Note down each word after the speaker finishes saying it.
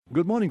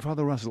Good morning,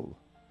 Father Russell.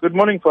 Good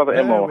morning, Father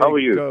Emil. How are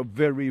you?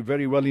 Very,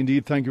 very well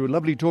indeed. Thank you.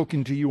 Lovely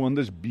talking to you on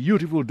this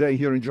beautiful day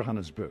here in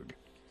Johannesburg.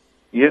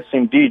 Yes,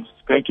 indeed.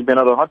 It's going to be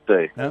another hot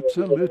day.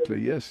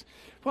 Absolutely, yes.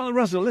 Father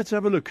Russell, let's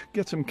have a look.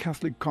 Get some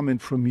Catholic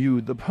comment from you.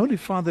 The Holy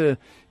Father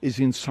is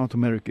in South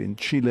America, in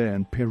Chile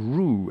and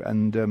Peru,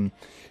 and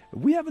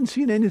we haven't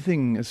seen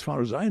anything, as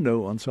far as I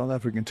know, on South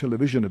African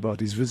television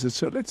about his visit.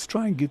 So let's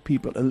try and give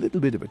people a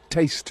little bit of a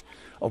taste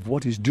of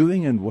what he's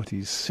doing and what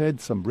he's said,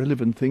 some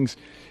relevant things.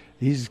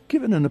 He's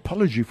given an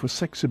apology for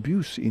sex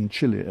abuse in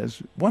Chile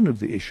as one of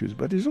the issues,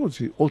 but he's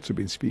also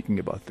been speaking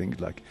about things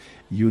like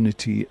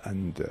unity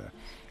and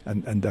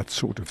that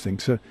sort of thing.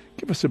 So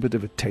give us a bit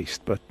of a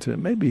taste, but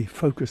maybe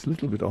focus a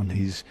little bit on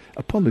his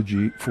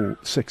apology for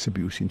sex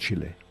abuse in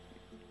Chile.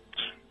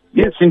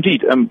 Yes,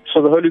 indeed.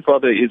 So the Holy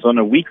Father is on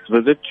a week's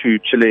visit to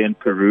Chile and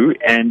Peru,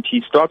 and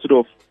he started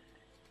off,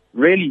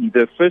 really,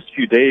 the first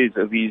few days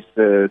of his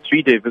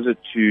 3-day visit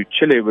to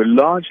Chile were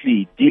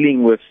largely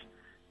dealing with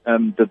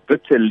the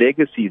bitter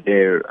legacy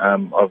there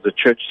of the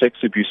church sex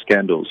abuse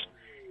scandals.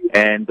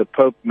 And the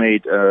Pope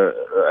made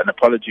an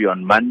apology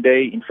on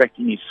Monday. In fact,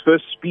 in his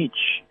first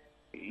speech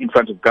in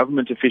front of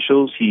government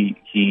officials, he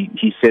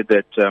said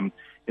that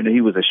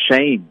he was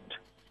ashamed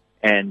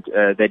and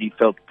that he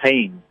felt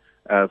pain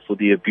for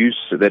the abuse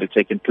that had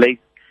taken place.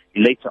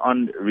 He later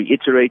on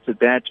reiterated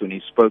that when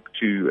he spoke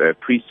to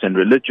priests and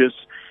religious.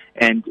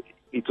 And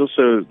it's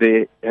also,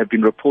 there have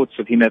been reports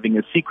of him having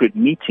a secret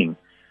meeting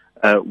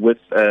with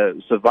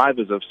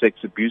survivors of sex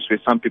abuse, where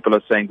some people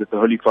are saying that the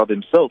Holy Father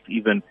himself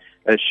even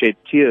shed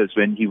tears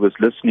when he was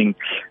listening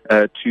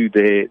to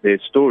their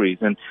stories.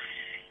 And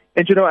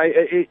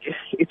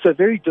it's a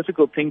very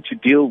difficult thing to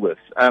deal with.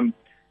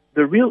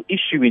 The real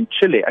issue in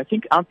Chile, I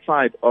think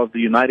outside of the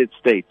United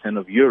States and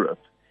of Europe,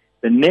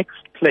 the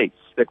next place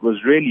that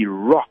was really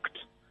rocked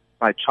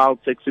by child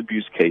sex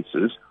abuse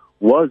cases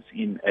was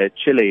in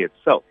Chile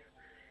itself.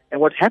 And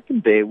what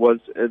happened there was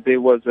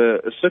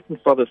a certain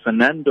Father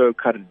Fernando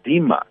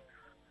Cardima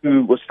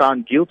who was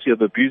found guilty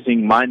of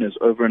abusing minors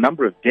over a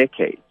number of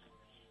decades.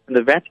 And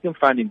the Vatican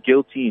found him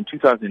guilty in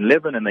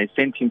 2011, and they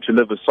sent him to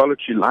live a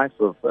solitary life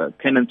of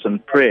penance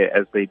and prayer,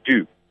 as they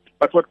do.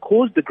 But what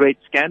caused the great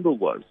scandal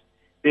was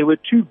there were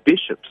 2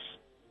 bishops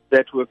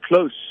that were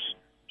close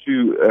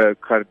to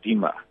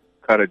Cardima,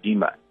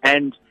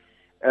 and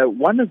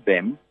one of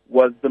them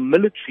was the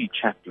military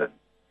chaplain.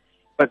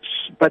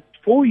 But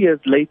 4 years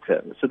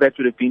later, so that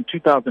would have been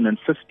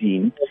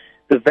 2015,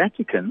 the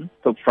Vatican,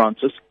 Pope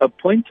Francis,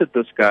 appointed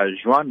this guy,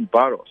 Juan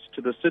Barros,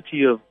 to the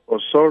city of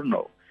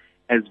Osorno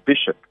as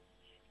bishop.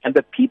 And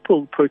the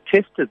people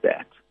protested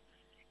that.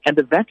 And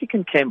the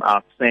Vatican came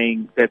out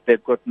saying that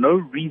they've got no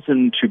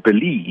reason to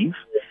believe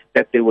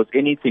that there was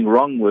anything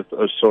wrong with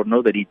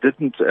Osorno, that he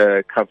didn't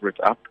cover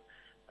it up,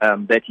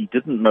 that he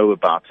didn't know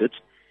about it,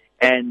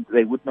 and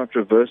they would not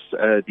reverse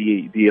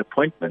the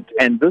appointment.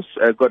 And this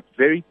got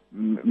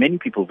many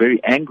people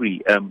very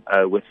angry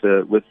with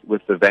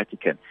the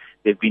Vatican.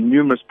 There have been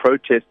numerous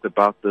protests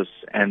about this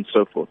and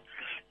so forth.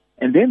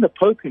 And then the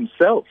Pope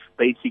himself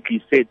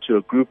basically said to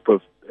a group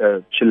of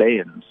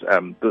Chileans,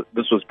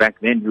 this was back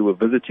then, who were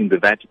visiting the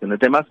Vatican,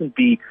 that they mustn't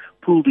be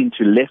pulled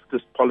into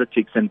leftist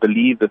politics and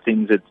believe the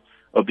things that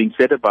are being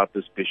said about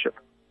this bishop.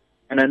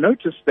 And I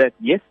noticed that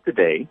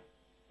yesterday,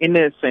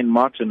 Ines St.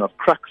 Martin of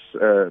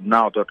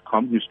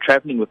cruxnow.com, who's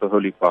traveling with the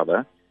Holy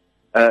Father,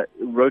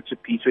 wrote a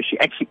piece where she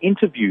actually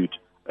interviewed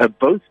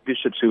both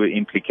bishops who were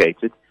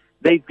implicated.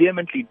 They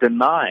vehemently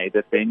deny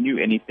that they knew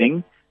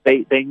anything.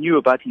 They knew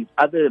about his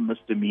other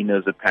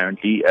misdemeanors,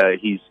 apparently,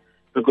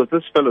 because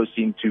this fellow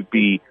seemed to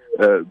be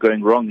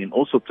going wrong in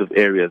all sorts of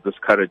areas, this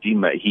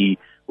Karadima. He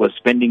was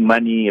spending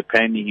money.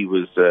 Apparently he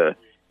was,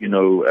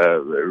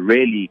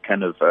 really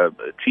kind of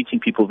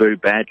treating people very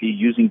badly,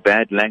 using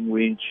bad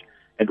language,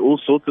 and all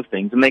sorts of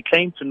things. And they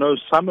claim to know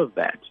some of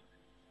that.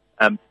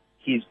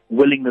 His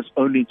willingness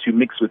only to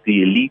mix with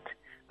the elite,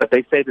 but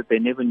they say that they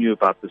never knew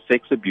about the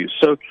sex abuse.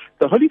 So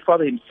the Holy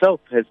Father himself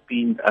has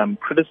been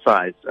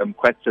criticized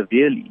quite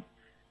severely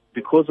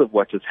because of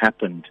what has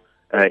happened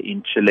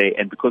in Chile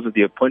and because of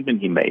the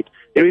appointment he made.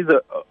 There is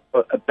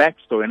a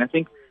backstory, and I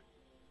think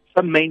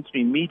some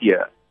mainstream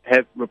media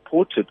have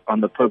reported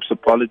on the Pope's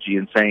apology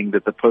and saying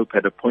that the Pope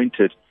had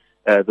appointed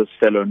this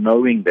fellow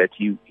knowing that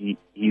he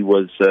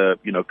was,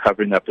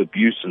 covering up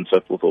abuse and so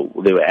forth,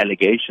 or there were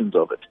allegations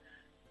of it.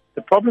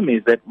 The problem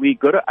is that we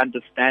got to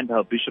understand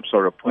how bishops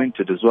are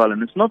appointed as well,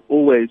 and it's not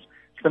always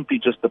simply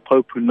just the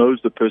Pope who knows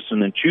the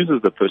person and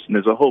chooses the person.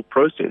 There's a whole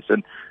process,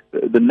 and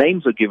the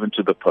names are given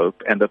to the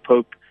Pope, and the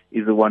Pope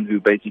is the one who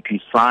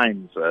basically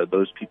signs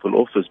those people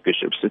off as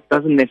bishops. It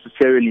doesn't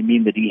necessarily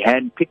mean that he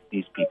handpicked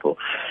these people,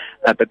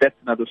 but that's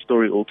another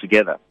story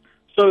altogether.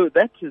 So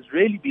that has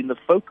really been the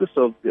focus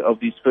of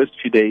these first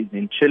few days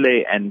in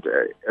Chile, and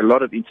a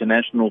lot of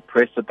international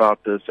press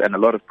about this, and a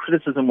lot of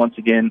criticism, once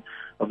again,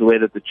 of the way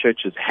that the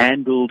church has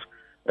handled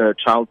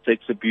child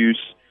sex abuse.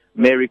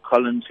 Mary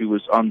Collins, who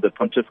was on the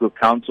Pontifical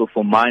Council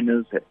for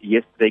Minors,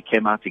 yesterday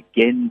came out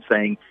again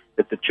saying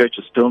that the church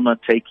is still not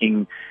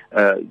taking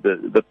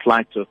the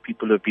plight of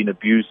people who have been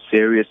abused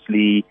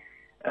seriously.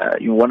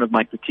 one of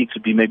my critiques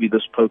would be maybe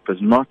this Pope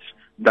has not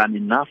done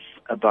enough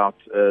about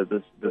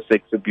the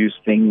sex abuse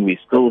thing. We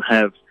still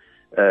have,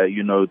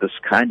 this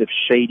kind of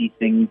shady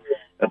thing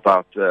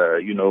about,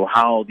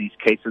 how these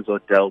cases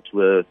are dealt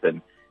with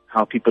and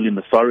how people in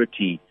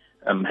authority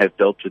have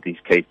dealt with these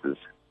cases.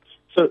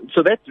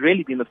 So that's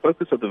really been the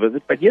focus of the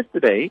visit. But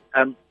yesterday,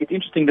 it's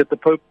interesting that the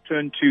Pope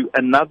turned to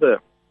another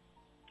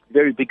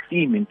very big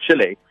theme in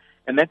Chile,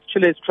 and that's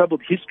Chile's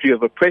troubled history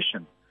of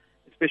oppression,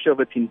 especially of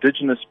its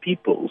indigenous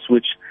peoples,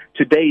 which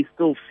today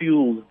still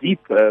fuels deep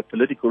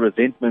political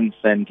resentments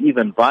and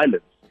even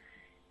violence.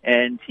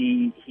 And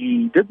he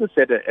did this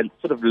at a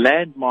sort of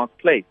landmark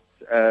place,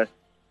 the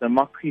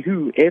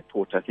Maquihu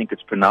Airport, I think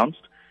it's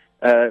pronounced,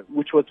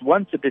 which was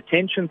once a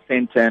detention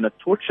center and a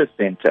torture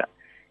center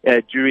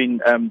during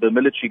the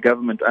military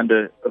government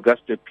under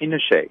Augusto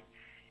Pinochet.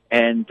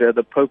 And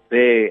the Pope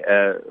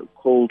there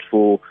called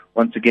for,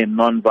 once again,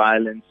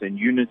 nonviolence and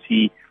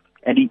unity.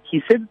 And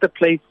he said that the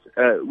place,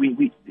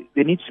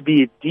 there needs to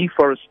be a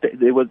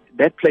deforestation.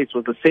 That place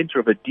was the center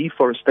of a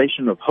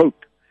deforestation of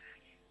hope.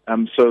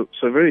 So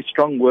very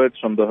strong words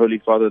from the Holy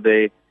Father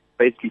there,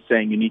 basically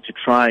saying you need to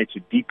try to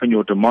deepen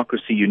your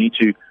democracy. You need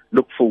to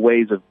look for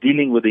ways of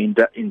dealing with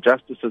the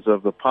injustices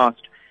of the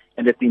past,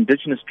 and that the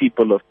indigenous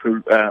people of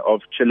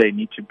Chile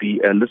need to be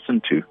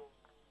listened to.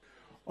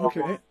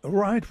 Okay,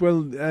 right.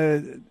 Well,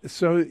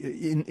 so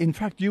in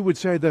fact, you would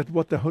say that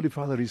what the Holy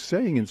Father is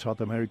saying in South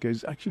America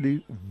is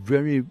actually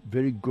very,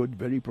 very good,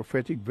 very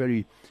prophetic,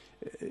 very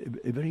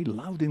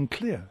loud and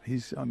clear.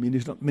 He's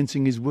not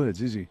mincing his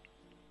words, is he?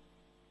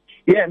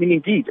 Yeah,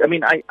 indeed. I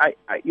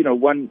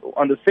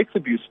on the sex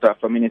abuse stuff,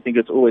 I think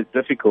it's always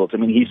difficult.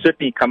 He's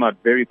certainly come out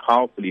very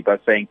powerfully by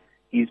saying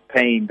he's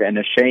pained and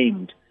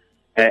ashamed,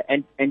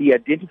 and he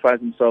identifies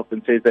himself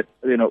and says that,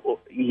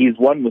 he's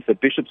one with the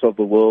bishops of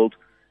the world,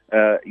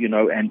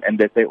 and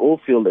that they all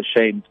feel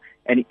ashamed.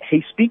 And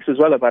he speaks as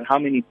well about how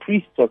many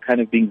priests are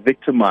kind of being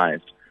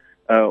victimized,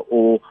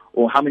 or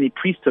how many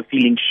priests are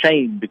feeling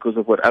shame because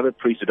of what other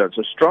priests have done.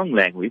 So strong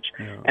language.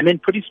 Yeah. And then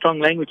pretty strong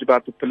language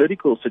about the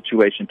political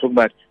situation, talking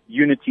about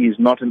unity is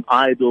not an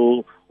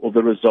idol or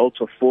the result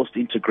of forced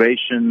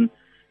integration.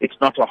 It's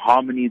not a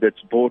harmony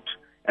that's bought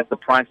at the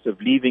price of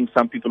leaving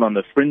some people on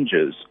the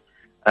fringes.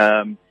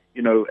 That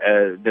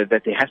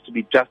there has to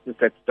be justice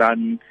that's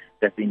done,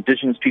 that the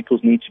indigenous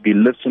peoples need to be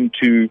listened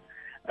to.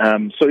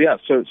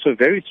 So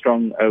very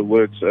strong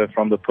words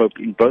from the Pope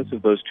in both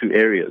of those two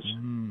areas.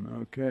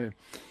 Okay.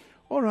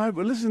 All right.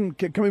 Well, listen,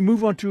 can we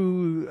move on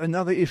to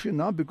another issue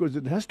now? Because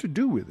it has to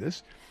do with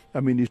this.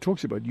 He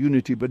talks about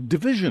unity, but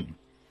division.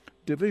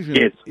 Division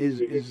yes.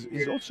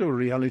 is also a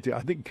reality,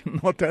 I think,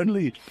 not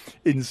only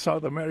in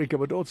South America,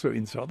 but also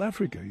in South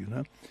Africa,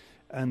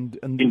 And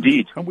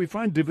indeed. And we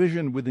find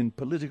division within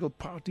political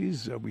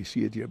parties. We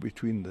see it here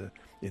in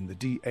the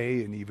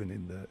DA and even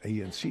in the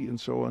ANC and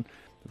so on.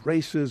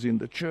 Races in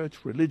the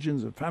church,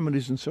 religions and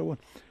families and so on.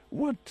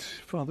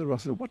 Father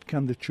Russell, what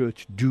can the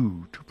church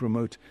do to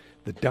promote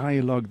the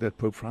dialogue that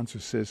Pope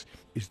Francis says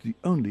is the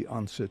only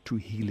answer to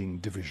healing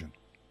division?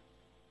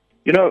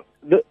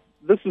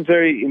 This is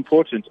very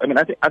important.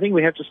 I think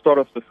we have to start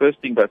off the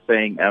first thing by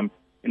saying,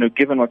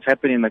 given what's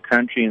happened in the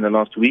country in the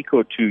last week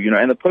or two,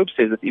 and the Pope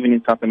says that even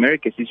in South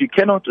America, he says you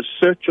cannot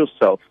assert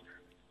yourself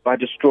by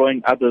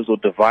destroying others or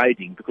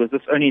dividing, because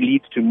this only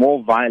leads to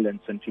more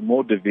violence and to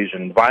more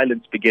division.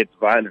 Violence begets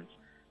violence.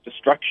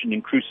 Destruction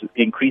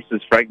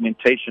increases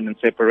fragmentation and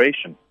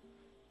separation.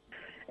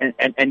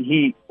 And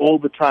he all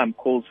the time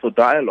calls for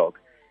dialogue.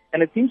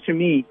 And it seems to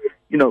me,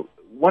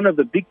 one of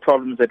the big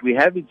problems that we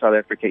have in South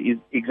Africa is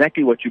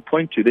exactly what you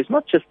point to. There's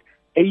not just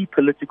a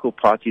political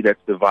party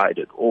that's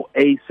divided or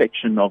a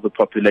section of the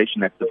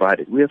population that's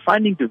divided. We are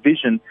finding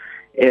division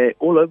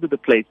all over the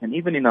place, and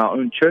even in our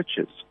own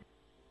churches.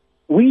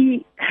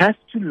 We have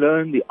to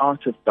learn the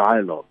art of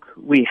dialogue.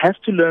 We have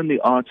to learn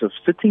the art of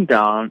sitting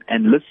down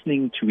and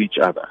listening to each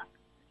other.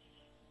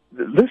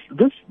 This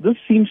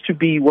seems to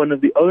be one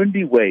of the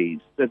only ways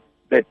that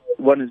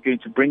one is going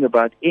to bring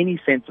about any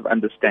sense of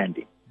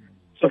understanding.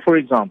 So, for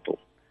example,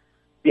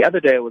 the other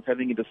day I was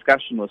having a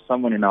discussion with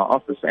someone in our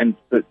office, and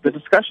the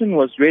discussion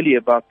was really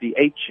about the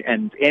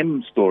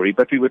H&M story,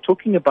 but we were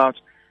talking about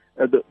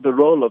the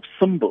role of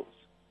symbols.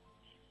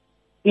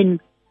 In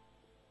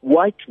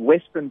white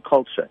Western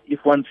culture, if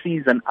one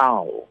sees an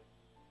owl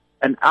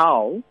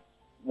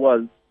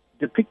was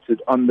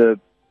depicted on the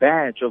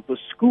badge of the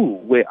school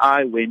where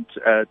I went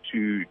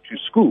to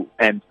school.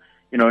 And,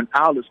 an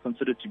owl is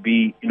considered to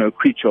be, a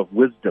creature of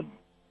wisdom.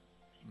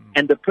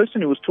 And the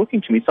person who was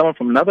talking to me, someone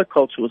from another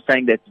culture, was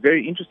saying that's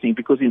very interesting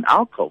because in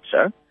our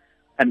culture,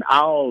 an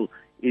owl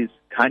is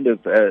kind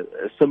of a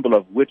symbol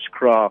of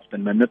witchcraft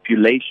and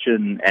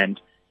manipulation and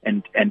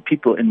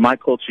people in my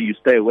culture, you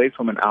stay away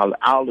from an owl.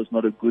 Owl is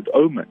not a good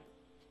omen.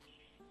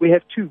 We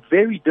have two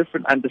very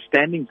different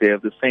understandings there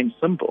of the same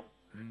symbol.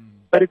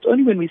 But it's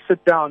only when we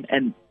sit down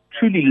and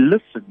truly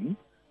listen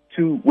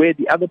to where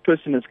the other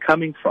person is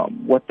coming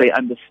from, what they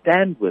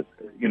understand with,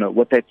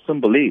 what that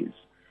symbol is,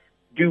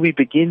 do we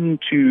begin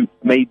to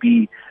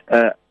maybe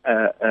have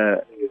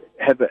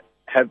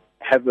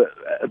have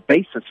a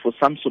basis for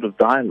some sort of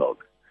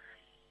dialogue.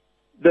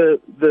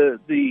 The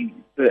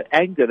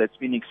anger that's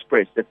been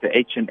expressed at the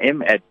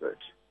H&M advert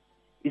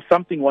is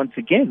something, once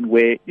again,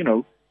 where,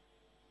 you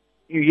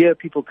hear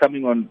people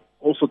coming on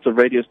all sorts of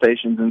radio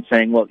stations and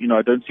saying, well,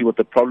 I don't see what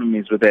the problem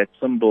is with that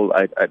symbol.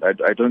 I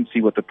don't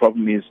see what the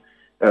problem is,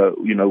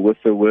 with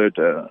the word,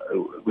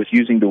 with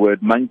using the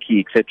word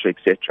monkey, etc.,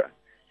 etc.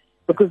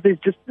 Because there's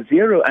just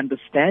zero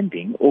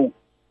understanding or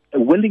a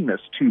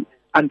willingness to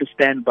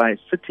understand by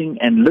sitting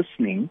and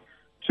listening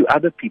to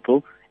other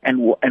people and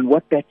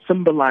what that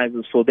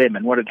symbolizes for them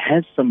and what it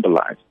has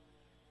symbolized.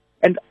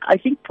 And I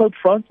think Pope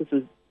Francis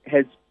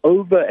has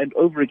over and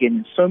over again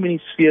in so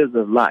many spheres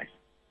of life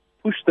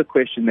pushed the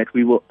question that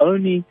we will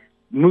only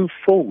move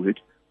forward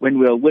when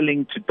we are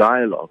willing to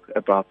dialogue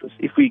about this.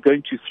 If we're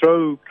going to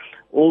throw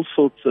all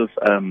sorts of,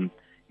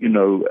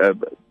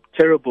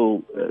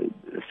 terrible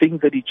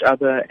things at each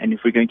other, and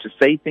if we're going to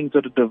say things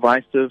that are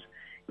divisive,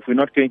 if we're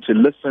not going to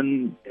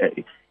listen,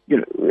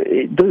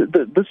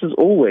 this is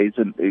always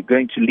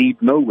going to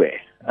lead nowhere.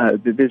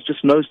 There's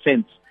just no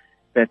sense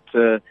that,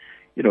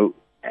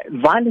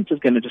 violence is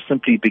going to just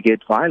simply beget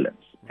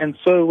violence. And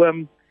so,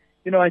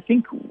 I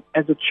think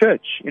as a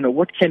church,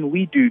 what can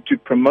we do to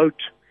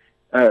promote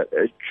a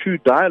true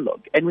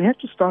dialogue? And we have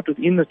to start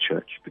within the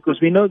church,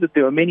 because we know that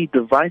there are many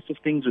divisive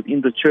things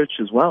within the church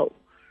as well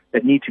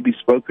that need to be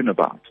spoken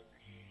about.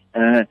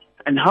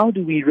 And how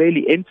do we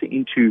really enter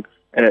into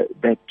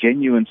that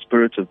genuine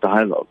spirit of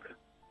dialogue?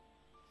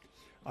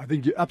 I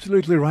think you're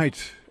absolutely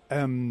right.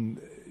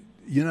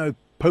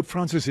 Pope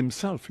Francis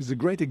himself is a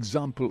great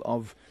example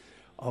of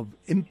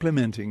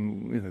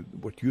implementing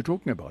what you're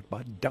talking about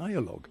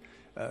dialogue.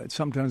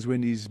 Sometimes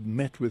when he's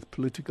met with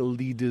political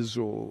leaders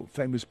or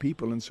famous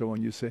people and so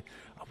on, you say,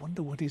 I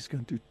wonder what he's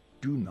going to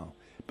do now.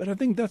 But I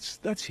think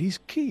that's his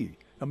key.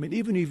 I mean,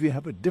 even if you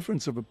have a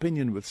difference of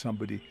opinion with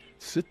somebody,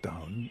 sit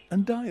down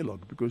and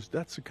dialogue, because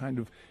that's a kind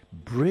of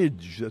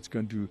bridge that's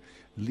going to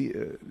be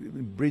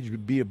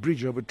a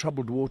bridge over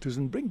troubled waters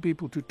and bring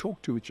people to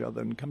talk to each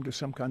other and come to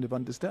some kind of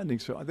understanding.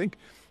 So I think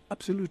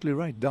absolutely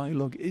right.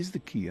 Dialogue is the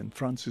key, and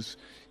Francis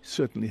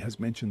certainly has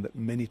mentioned that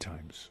many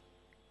times.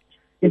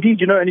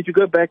 Indeed, and if you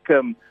go back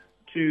to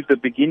the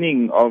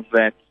beginning of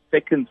that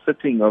second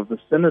sitting of the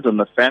Synod on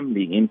the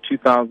Family in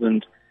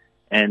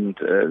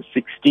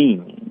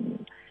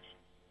 2016,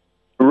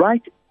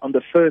 right on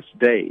the first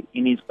day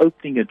in his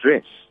opening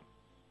address,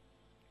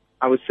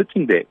 I was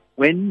sitting there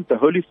when the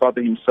Holy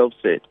Father himself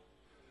said,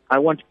 I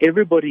want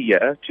everybody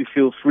here to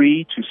feel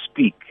free to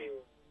speak,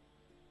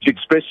 to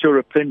express your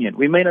opinion.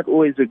 We may not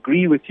always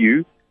agree with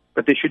you,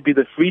 but there should be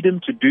the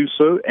freedom to do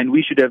so, and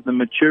we should have the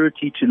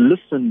maturity to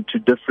listen to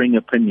differing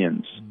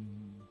opinions.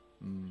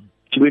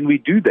 When we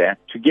do that,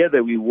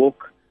 together we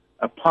walk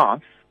a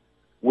path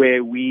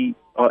where we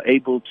are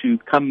able to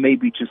come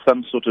maybe to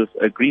some sort of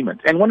agreement.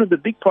 And one of the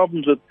big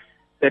problems with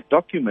that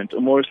document,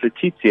 Amoris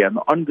Laetitia, and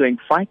the ongoing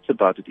fights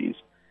about it is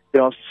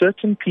there are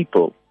certain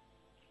people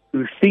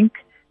who think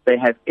they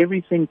have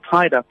everything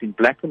tied up in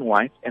black and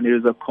white, and there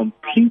is a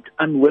complete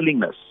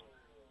unwillingness,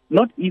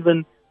 not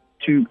even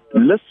to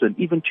listen,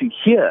 even to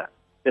hear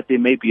that there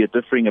may be a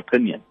differing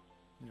opinion,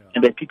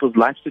 and that people's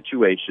life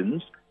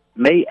situations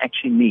may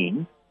actually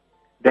mean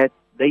that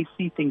they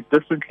see things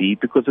differently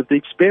because of the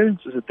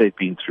experiences that they've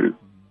been through.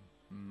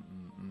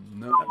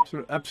 No,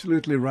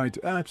 absolutely right.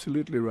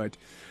 Absolutely right.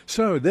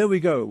 So there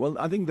we go. Well,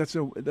 I think that's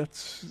a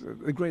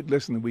great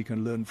lesson that we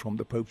can learn from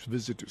the Pope's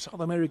visit to South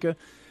America,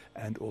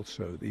 and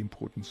also the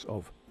importance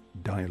of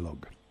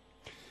dialogue.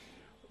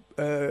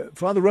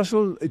 Father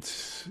Russell,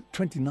 it's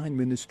 29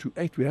 minutes to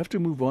 8. We have to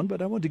move on,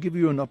 but I want to give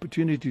you an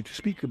opportunity to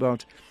speak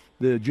about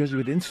the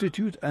Jesuit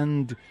Institute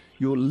and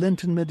your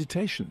Lenten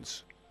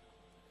meditations.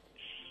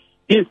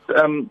 Yes,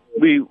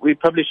 we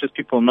publish, as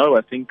people know,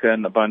 I think,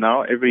 and by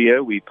now, every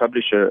year we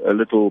publish a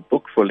little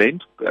book for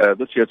Lent.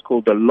 This year it's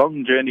called The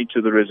Long Journey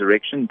to the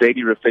Resurrection,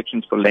 Daily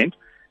Reflections for Lent.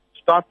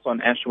 Starts on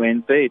Ash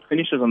Wednesday. It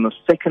finishes on the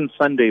second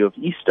Sunday of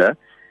Easter.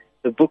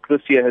 The book this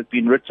year has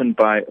been written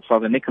by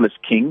Father Nicholas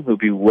King, who will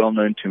be well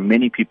known to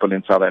many people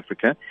in South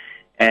Africa,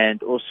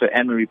 and also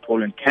Anne-Marie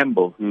Pauline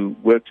Campbell, who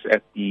works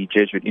at the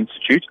Jesuit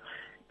Institute.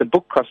 The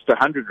book costs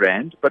 100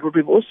 Rand, but what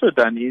we've also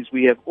done is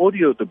we have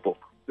audioed the book.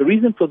 The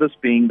reason for this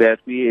being that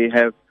we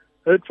have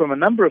heard from a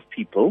number of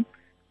people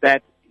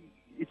that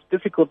it's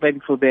difficult maybe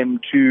for them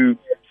to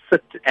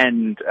sit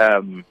and,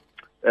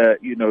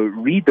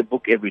 read the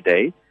book every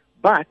day,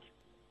 but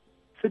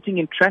sitting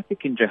in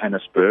traffic in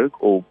Johannesburg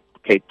or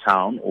Cape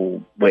Town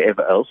or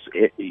wherever else,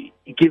 it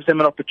gives them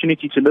an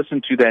opportunity to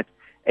listen to that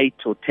 8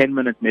 or 10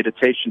 minute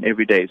meditation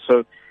every day.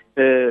 So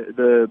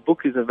the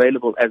book is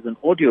available as an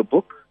audio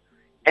book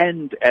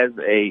and as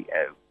a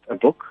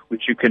book,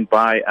 which you can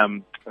buy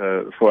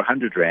for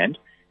 100 Rand.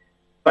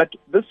 But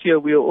this year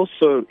we are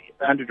also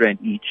 100 Rand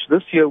each.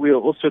 This year we are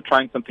also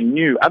trying something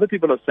new. Other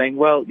people are saying,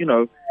 well,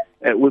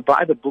 we'll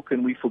buy the book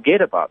and we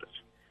forget about it.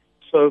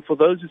 So for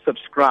those who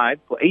subscribe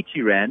for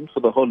 80 Rand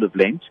for the whole of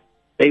Lent,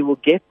 they will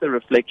get the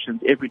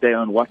reflections every day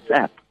on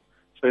WhatsApp.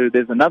 So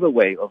there's another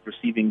way of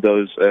receiving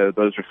those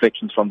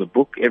reflections from the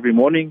book every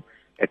morning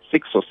at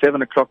 6 or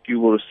 7 o'clock, you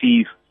will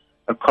receive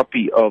a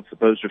copy of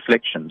those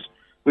reflections.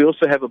 We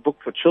also have a book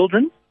for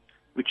children,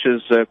 which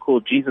is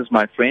called Jesus,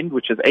 My Friend,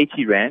 which is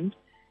 80 Rand.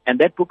 And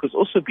that book has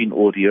also been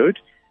audioed.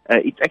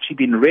 It's actually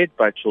been read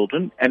by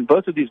children. And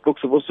both of these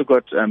books have also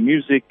got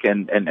music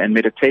and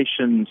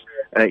meditations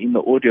in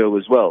the audio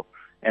as well.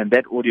 And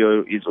that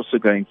audio is also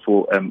going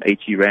for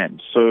 80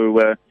 Rand.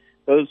 So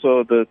those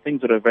are the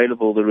things that are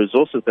available, the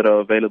resources that are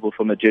available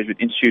from the Jesuit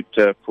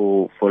Institute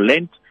for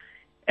Lent.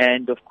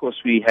 And, of course,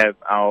 we have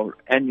our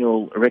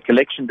annual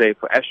Recollection Day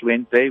for Ash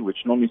Wednesday,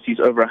 which normally sees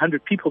over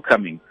 100 people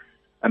coming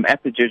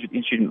at the Jesuit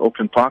Institute in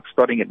Auckland Park,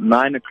 starting at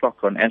 9 o'clock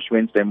on Ash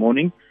Wednesday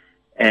morning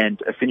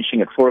and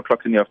finishing at 4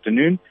 o'clock in the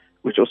afternoon,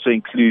 which also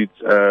includes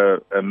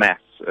a Mass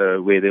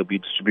where there'll be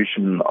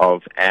distribution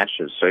of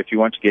ashes. So if you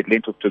want to get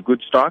Lent off to a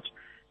good start,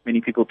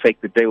 many people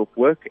take the day off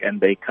work and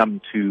they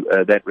come to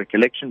that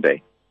Recollection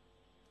Day.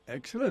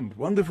 Excellent.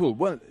 Wonderful.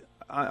 Well,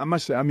 I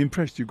must say, I'm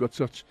impressed you've got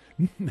such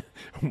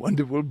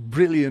wonderful,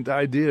 brilliant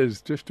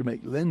ideas just to make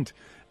Lent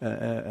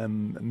a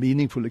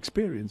meaningful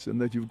experience, and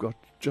that you've got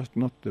just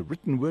not the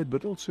written word,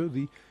 but also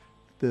the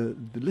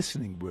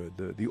listening word,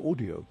 the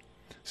audio.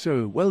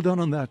 So well done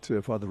on that,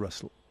 Father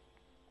Russell.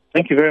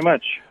 Thank you very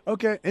much.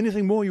 Okay,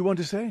 anything more you want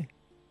to say?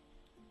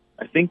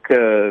 I think,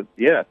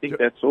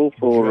 that's all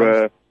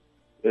for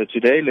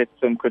today. Let's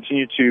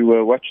continue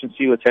to watch and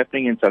see what's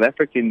happening in South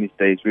Africa in these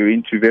days. We're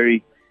into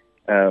very,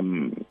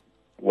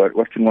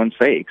 what can one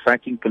say,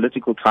 exciting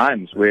political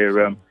times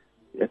where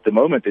at the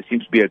moment there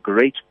seems to be a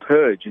great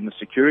purge in the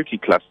security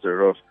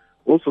cluster of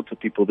all sorts of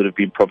people that have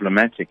been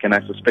problematic. And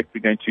I suspect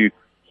we're going to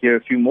hear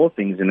a few more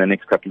things in the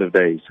next couple of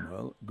days.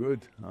 Well,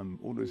 good. I'm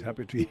always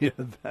happy to hear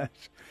that.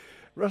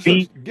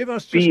 Russell,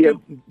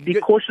 be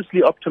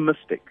cautiously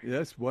optimistic.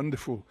 Yes,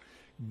 wonderful.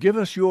 Give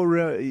us your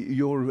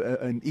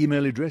an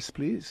email address,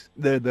 please.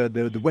 The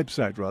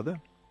website, rather.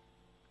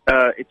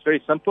 It's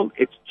very simple.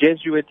 It's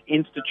Jesuit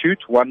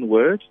Institute, one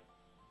word,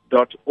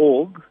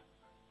 .org.za.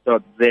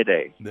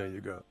 There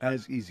you go.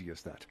 As easy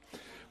as that.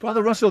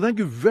 Father Russell, thank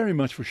you very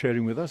much for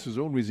sharing with us. It's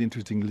always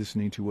interesting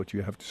listening to what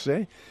you have to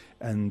say.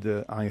 And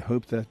I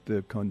hope that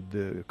the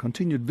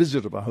continued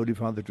visit of our Holy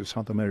Father to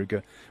South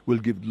America will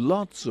give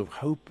lots of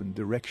hope and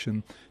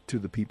direction to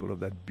the people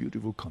of that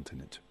beautiful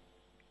continent.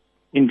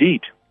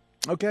 Indeed.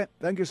 Okay,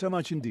 thank you so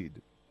much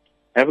indeed.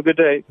 Have a good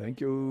day.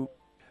 Thank you.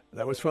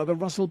 That was Father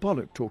Russell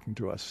Pollitt talking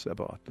to us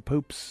about the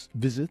Pope's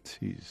visit.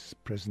 He's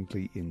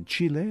presently in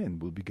Chile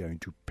and will be going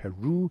to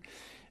Peru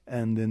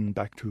and then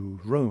back to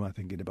Rome, I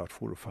think, in about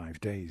 4 or 5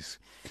 days.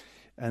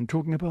 And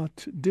talking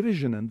about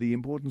division and the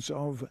importance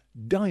of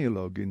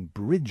dialogue in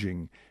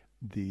bridging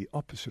the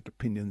opposite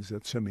opinions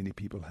that so many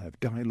people have.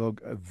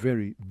 Dialogue, a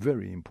very,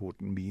 very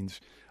important means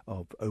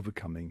of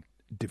overcoming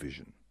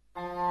division.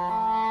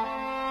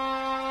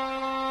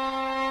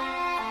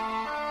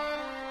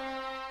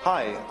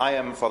 Hi, I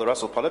am Father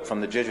Russell Pollitt from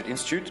the Jesuit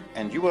Institute,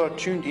 and you are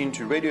tuned in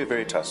to Radio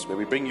Veritas, where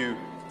we bring you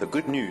the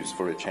good news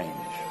for a change.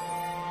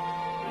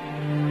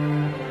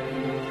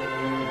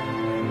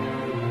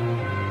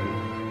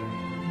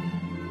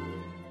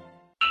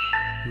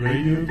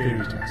 Radio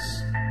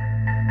Veritas,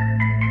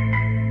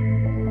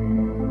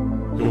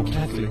 your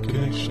Catholic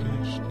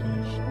connection.